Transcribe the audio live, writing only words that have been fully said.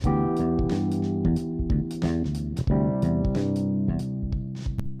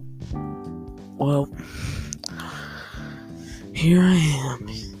Well, here I am,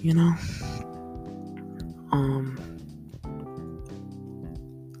 you know. Um,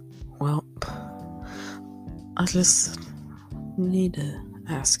 well, I just need to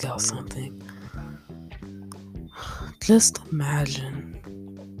ask y'all something. Just imagine,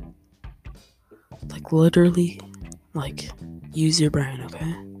 literally, use your brain,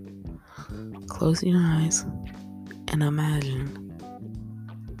 okay? Close your eyes and imagine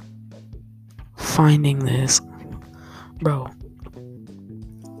finding this. Bro,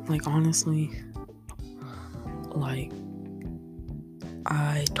 honestly,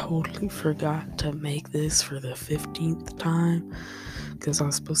 I totally forgot to make this for the 15th time because I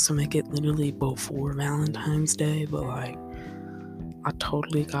was supposed to make it literally before Valentine's Day, but I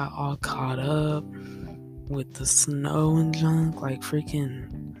totally got all caught up with the snow and junk.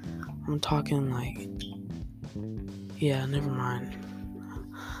 I'm talking yeah, never mind.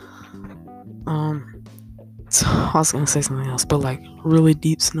 So I was gonna say something else, but really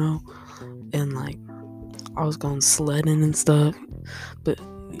deep snow, and I was going sledding and stuff, but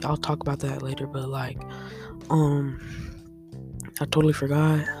I'll talk about that later. But I totally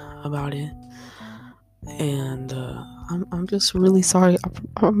forgot about it, and I'm just really sorry.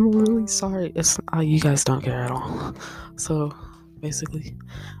 I'm really sorry. It's you guys don't care at all. So basically,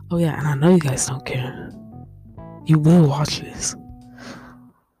 oh yeah, and I know you guys don't care. You will watch this.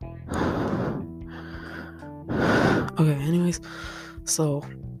 Okay, anyways, so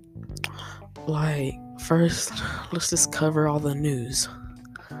first, let's just cover all the news.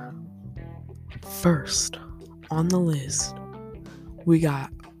 First on the list, we got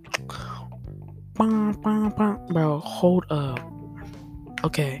bro, hold up.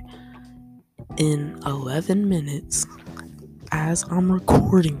 Okay, in 11 minutes, as I'm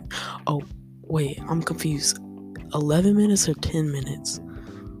recording. Oh, wait, I'm confused. 11 minutes or 10 minutes?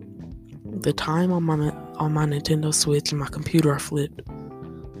 The time on my Nintendo Switch and my computer are flipped.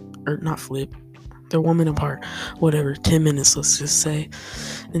 Or not flipped. They're 1 minute apart. Whatever, 10 minutes, let's just say.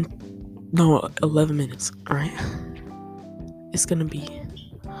 No, 11 minutes, alright? It's gonna be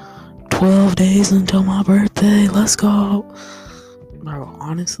 12 days until my birthday. Let's go. Bro,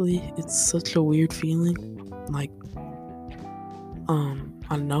 honestly, it's such a weird feeling.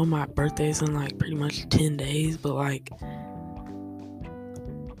 I know my birthday's in pretty much 10 days, but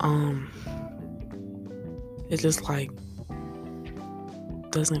it just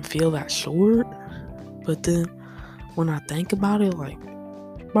doesn't feel that short. But then when I think about it,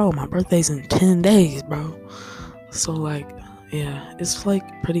 bro, my birthday's in 10 days, bro. So yeah, it's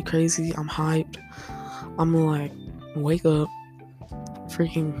pretty crazy. I'm hyped. I'm gonna wake up,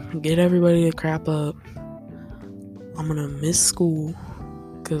 freaking get everybody to crap up. I'm gonna miss school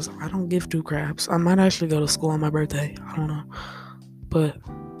because I don't give two craps. I might actually go to school on my birthday. I don't know, but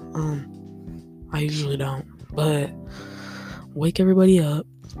I usually don't. But wake everybody up,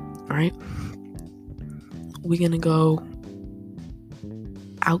 alright? We're gonna go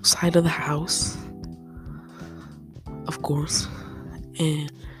outside of the house, of course, and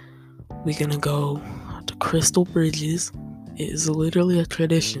we're gonna go to Crystal Bridges. It is literally a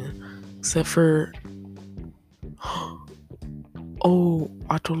tradition, except for oh,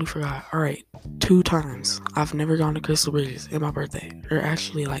 I totally forgot. Alright, 2 times I've never gone to Crystal Bridges in my birthday, or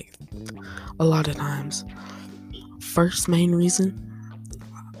actually a lot of times. First main reason,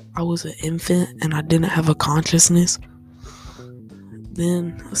 I was an infant and I didn't have a consciousness.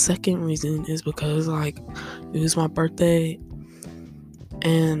 Then the second reason is because it was my birthday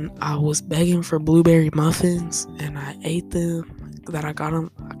and I was begging for blueberry muffins and I ate them. That I got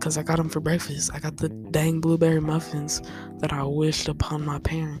them because I got them for breakfast. I got the dang blueberry muffins that I wished upon my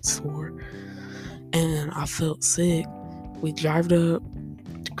parents for, and I felt sick. We drove up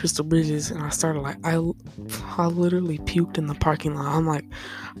to Crystal Bridges and I started I literally puked in the parking lot. I'm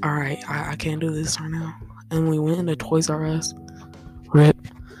alright, I can't do this right now. And we went into Toys R Us, rip,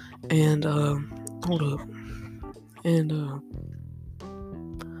 and hold up, and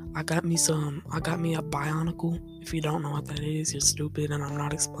I got me a Bionicle. If you don't know what that is, you're stupid and I'm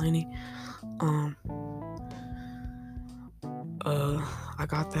not explaining. I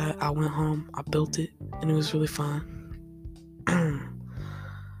got that. I went home, I built it, and it was really fun. And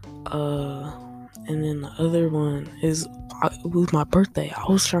then the other one is it was my birthday. I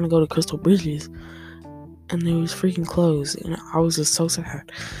was trying to go to Crystal Bridges and they was freaking closed, and I was just so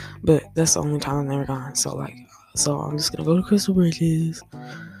sad. But that's the only time I've never gone. So I'm just gonna go to Crystal Bridges,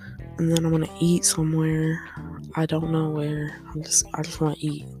 and then I'm gonna eat somewhere. I don't know where. I just want to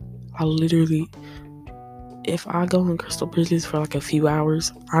eat. I literally, if I go in Crystal Bridges for a few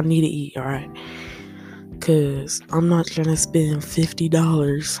hours, I need to eat, alright? Cause I'm not trying to spend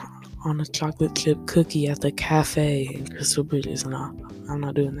 $50 on a chocolate chip cookie at the cafe in Crystal Bridges. No, I'm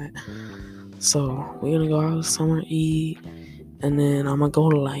not doing that. So we're gonna go out somewhere eat, and then I'm gonna go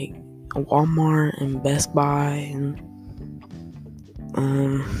to like a Walmart and Best Buy, and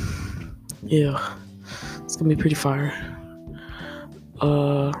yeah, it's gonna be pretty fire.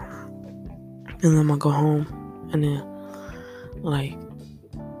 And then I'm gonna go home and then like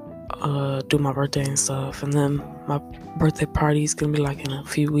do my birthday and stuff, and then my birthday party is gonna be like in a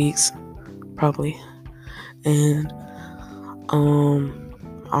few weeks probably, and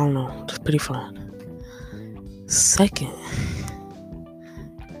I don't know, it's pretty fun. Second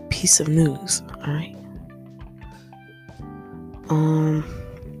piece of news, all right.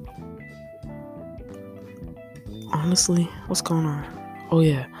 Honestly, what's going on? Oh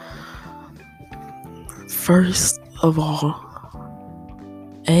yeah. First of all,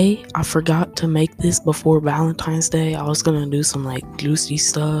 I forgot to make this before Valentine's Day. I was gonna do some like juicy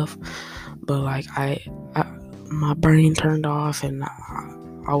stuff, but like I my brain turned off and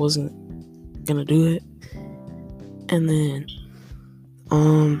I wasn't gonna do it. And then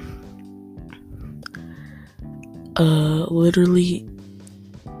literally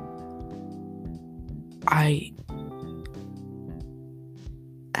I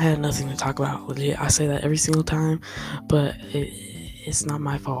had nothing to talk about. Legit, I say that every single time, but it's not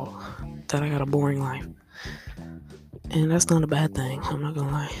my fault that I got a boring life, and that's not a bad thing. I'm not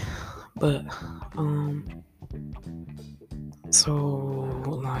gonna lie, but so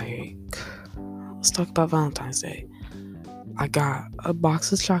like, let's talk about Valentine's Day. I got a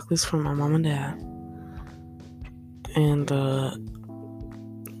box of chocolates from my mom and dad, and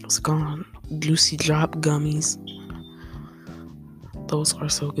it's called Juicy Drop gummies. Those are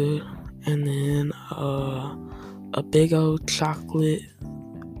so good. And then a big old chocolate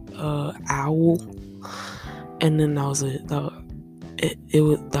owl, and then that was it.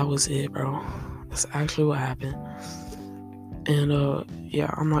 That was it, bro. That's actually what happened. And yeah,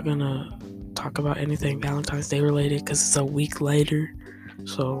 I'm not gonna talk about anything Valentine's Day related because it's a week later.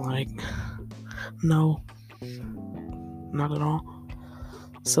 So like, no, not at all.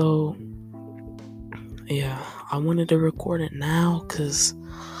 So yeah, I wanted to record it now because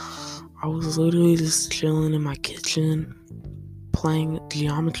I was literally just chilling in my kitchen playing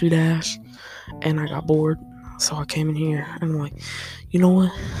Geometry Dash, and I got bored, so I came in here and I'm like, you know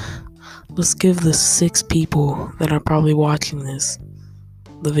what? Let's give the 6 people that are probably watching this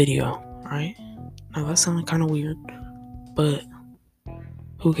the video, right? Now that sounded kind of weird, but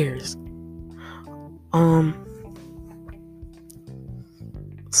who cares?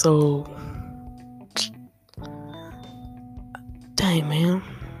 So, dang man,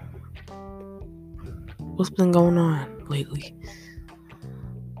 what's been going on lately?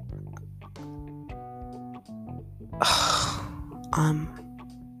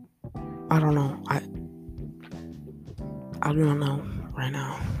 I don't know. I don't know right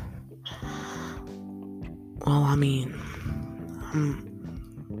now. Well, I mean, I'm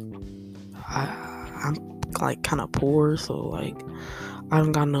like kind of poor, so like I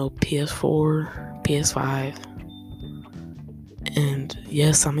don't got no PS4, PS5, and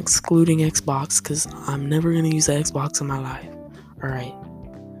yes, I'm excluding Xbox because I'm never gonna use the Xbox in my life. All right,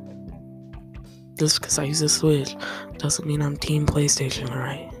 just because I use a Switch doesn't mean I'm Team PlayStation. All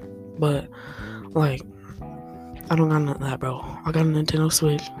right, but like I don't got none of that, bro. I got a Nintendo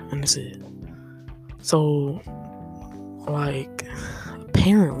Switch, and that's it. So, like,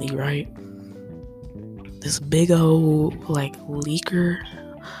 apparently, right, this big old, like, leaker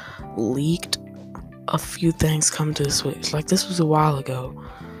leaked a few things coming to the Switch. Like, this was a while ago.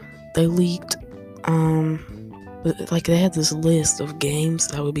 They leaked, like, they had this list of games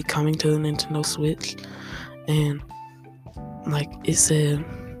that would be coming to the Nintendo Switch, and, like, it said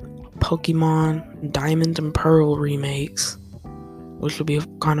Pokemon Diamond and Pearl remakes, which would be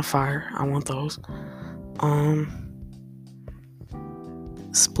kind of fire. I want those.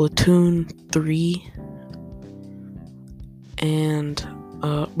 Splatoon 3, and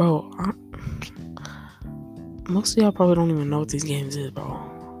bro, most of y'all probably don't even know what these games is, bro.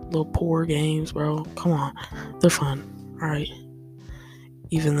 Little poor games, bro. Come on, they're fun, alright?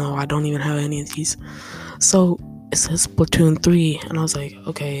 Even though I don't even have any of these. So it says Splatoon 3, and I was like,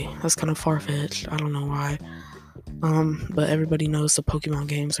 okay, that's kind of far-fetched. I don't know why. But everybody knows the Pokemon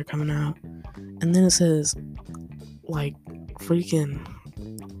games are coming out. And then it says, like, freaking,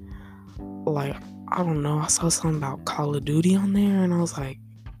 like, I don't know, I saw something about Call of Duty on there, and I was like,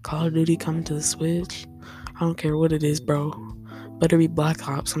 Call of Duty coming to the Switch? I don't care what it is, bro. Better be Black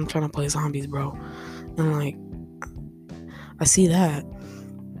Ops. I'm trying to play zombies, bro. And, like, I see that,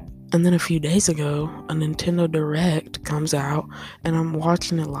 And then a few days ago, a Nintendo Direct comes out, and I'm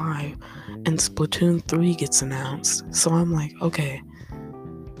watching it live, and Splatoon 3 gets announced. So I'm like, okay,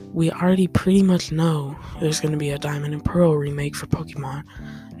 we already pretty much know there's going to be a Diamond and Pearl remake for Pokemon.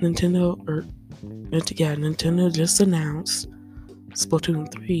 Nintendo just announced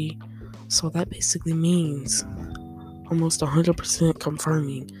Splatoon 3, so that basically means almost 100%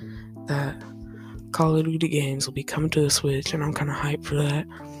 confirming that Call of Duty games will be coming to the Switch, and I'm kind of hyped for that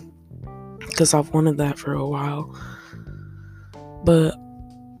because I've wanted that for a while. But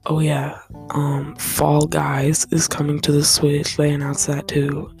oh yeah, Fall Guys is coming to the Switch. They announced that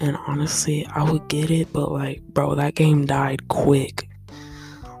too, and honestly, I would get it, but like, bro, that game died quick.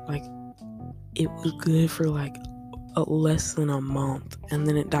 Like, it was good for like less than a month, and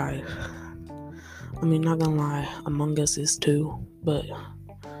then it died. I mean, not gonna lie, Among Us is too, but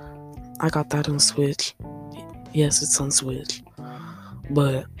I got that on Switch. Yes, it's on Switch,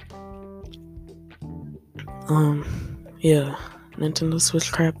 but yeah, Nintendo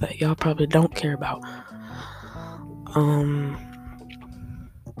Switch crap that y'all probably don't care about.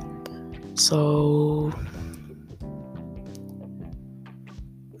 So,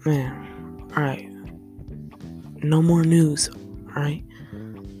 man, alright. No more news, alright?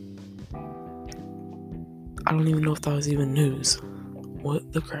 I don't even know if that was even news.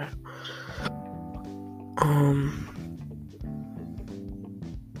 What the crap?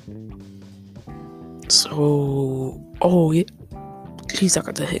 So, oh yeah. Jeez, I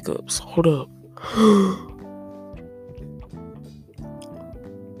got the hiccups. Hold up.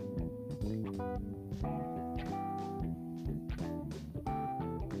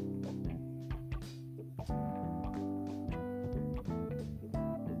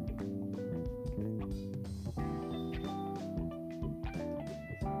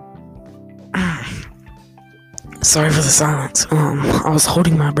 Sorry for the silence. I was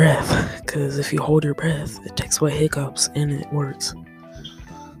holding my breath, because if you hold your breath, it takes away hiccups, and it works.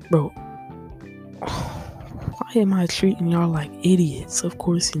 Bro, why am I treating y'all like idiots? Of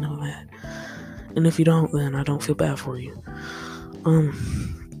course you know that. And if you don't, then I don't feel bad for you.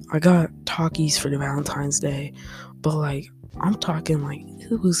 I got Takis for the Valentine's Day, but like, I'm talking like,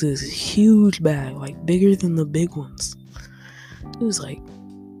 it was this huge bag, like bigger than the big ones. It was like,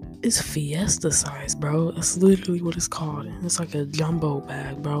 it's Fiesta size, bro. That's literally what it's called. It's like a jumbo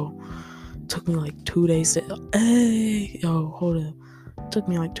bag, bro. It took me like 2 days to... Hey! Yo, hold up. It took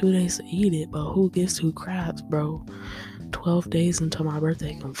me like 2 days to eat it, but who gets 2 crabs, bro? 12 days until my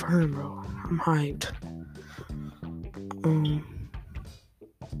birthday confirmed, bro. I'm hyped.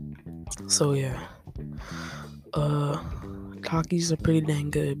 So yeah. Takis are pretty dang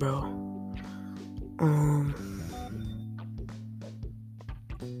good, bro.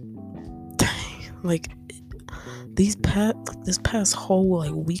 Like, this past whole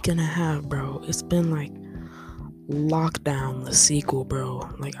like week and a half, bro, it's been like Lockdown, the sequel, bro.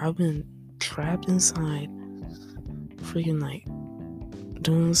 Like, I've been trapped inside, freaking like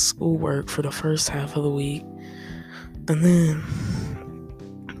doing schoolwork for the first half of the week, and then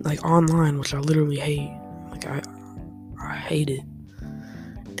like online, which I literally hate. Like, I hate it.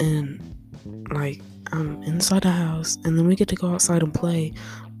 And like, I'm inside the house, and then we get to go outside and play.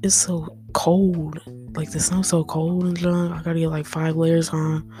 It's so cold. Like, the snow's so cold and junk. I gotta get like 5 layers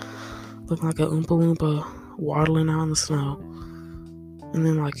on, looking like a Oompa Loompa waddling out in the snow. And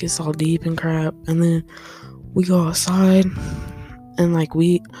then like, it's all deep and crap. And then we go outside, and like,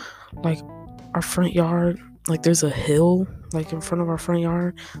 our front yard, like, there's a hill like in front of our front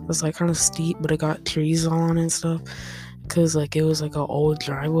yard that's like kind of steep, but it got trees on and stuff, because like it was like an old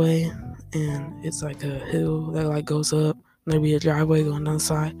driveway, and it's like a hill that like goes up, and there'd be a driveway going down the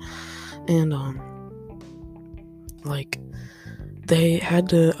side. And like, they had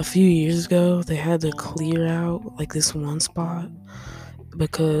to, a few years ago, they had to clear out like this one spot,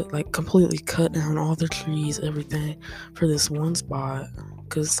 because like completely cut down all the trees, everything, for this one spot,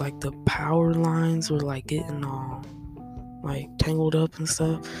 because like the power lines were like getting all like tangled up and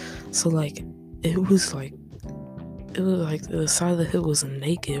stuff. So like, it was like the side of the hill was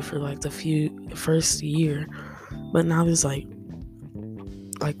naked for like the first year, but now there's like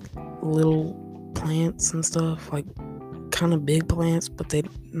little plants and stuff, like kind of big plants, but they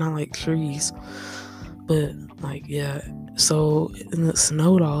not like trees. But like, yeah, so, and it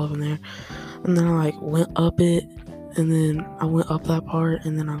snowed all over there, and then I like went up it, and then I went up that part,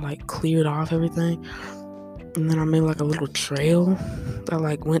 and then I like cleared off everything, and then I made like a little trail that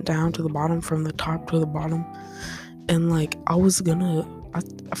like went down to the bottom, from the top to the bottom. And like, I was gonna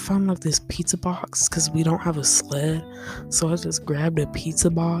I found like this pizza box because we don't have a sled, so I just grabbed a pizza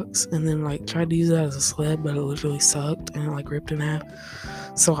box and then like tried to use it as a sled, but it literally sucked and it like ripped in half.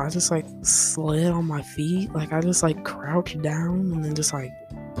 So I just like slid on my feet, like I just like crouched down and then just like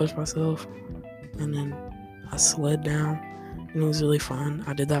pushed myself, and then I slid down, and it was really fun.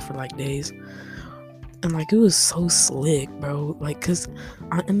 I did that for like days. And like it was so slick, bro. Like, cause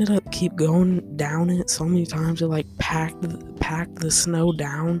I ended up keep going down it so many times. It like packed the snow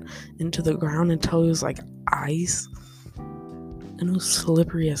down into the ground until it was like ice, and it was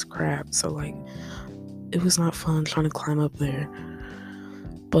slippery as crap. So like, it was not fun trying to climb up there.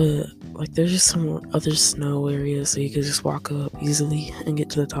 But like, there's just some other snow areas so you could just walk up easily and get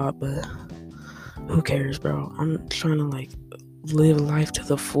to the top. But who cares, bro? I'm trying to like live life to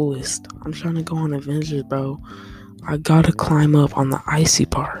the fullest. I'm trying to go on adventures, bro. I gotta climb up on the icy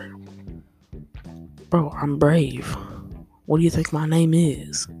part. Bro, I'm brave. What do you think my name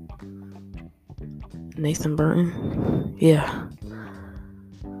is? Nathan Burton? Yeah.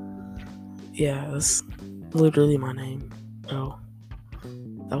 Yeah, that's literally my name, bro.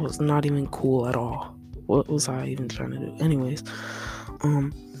 That was not even cool at all. What was I even trying to do? Anyways,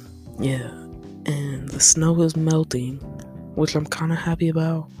 yeah. And the snow is melting, which I'm kind of happy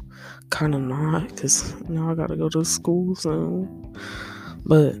about, kind of not, because now I gotta go to school soon.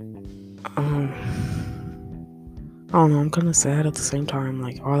 But I don't know, I'm kind of sad at the same time.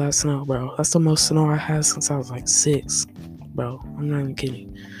 Like, all that snow, bro, that's the most snow I had since I was like 6, bro. I'm not even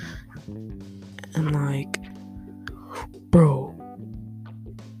kidding. And like, bro,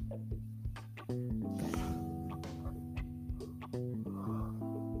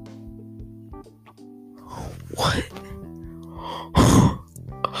 what?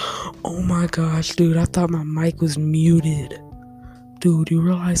 Oh my gosh, dude, I thought my mic was muted. Dude, you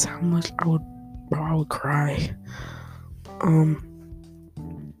realize how much I would cry.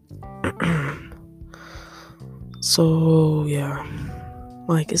 So yeah,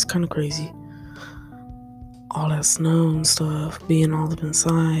 like, it's kind of crazy. All that snow and stuff, being all up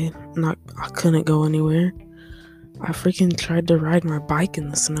inside, I couldn't go anywhere. I freaking tried to ride my bike in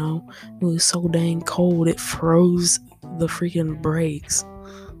the snow. It was so dang cold, it froze the freaking brakes.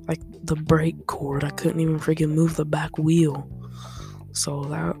 Like, the brake cord, I couldn't even freaking move the back wheel. So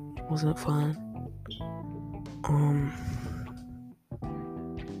that wasn't fun.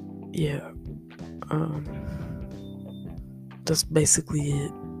 Yeah. That's basically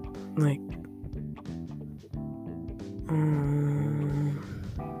it. Like,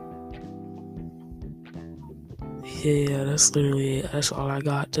 yeah, that's literally it. That's all I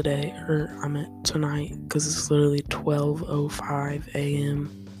got today, or I meant tonight, because it's literally 12:05 a.m.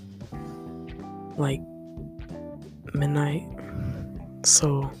 like midnight.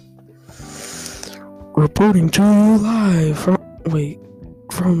 So, reporting to you live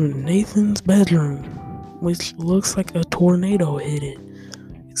from Nathan's bedroom, which looks like a tornado hit it,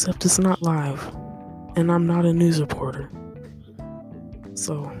 except it's not live, and I'm not a news reporter,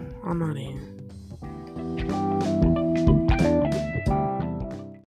 so I'm not in.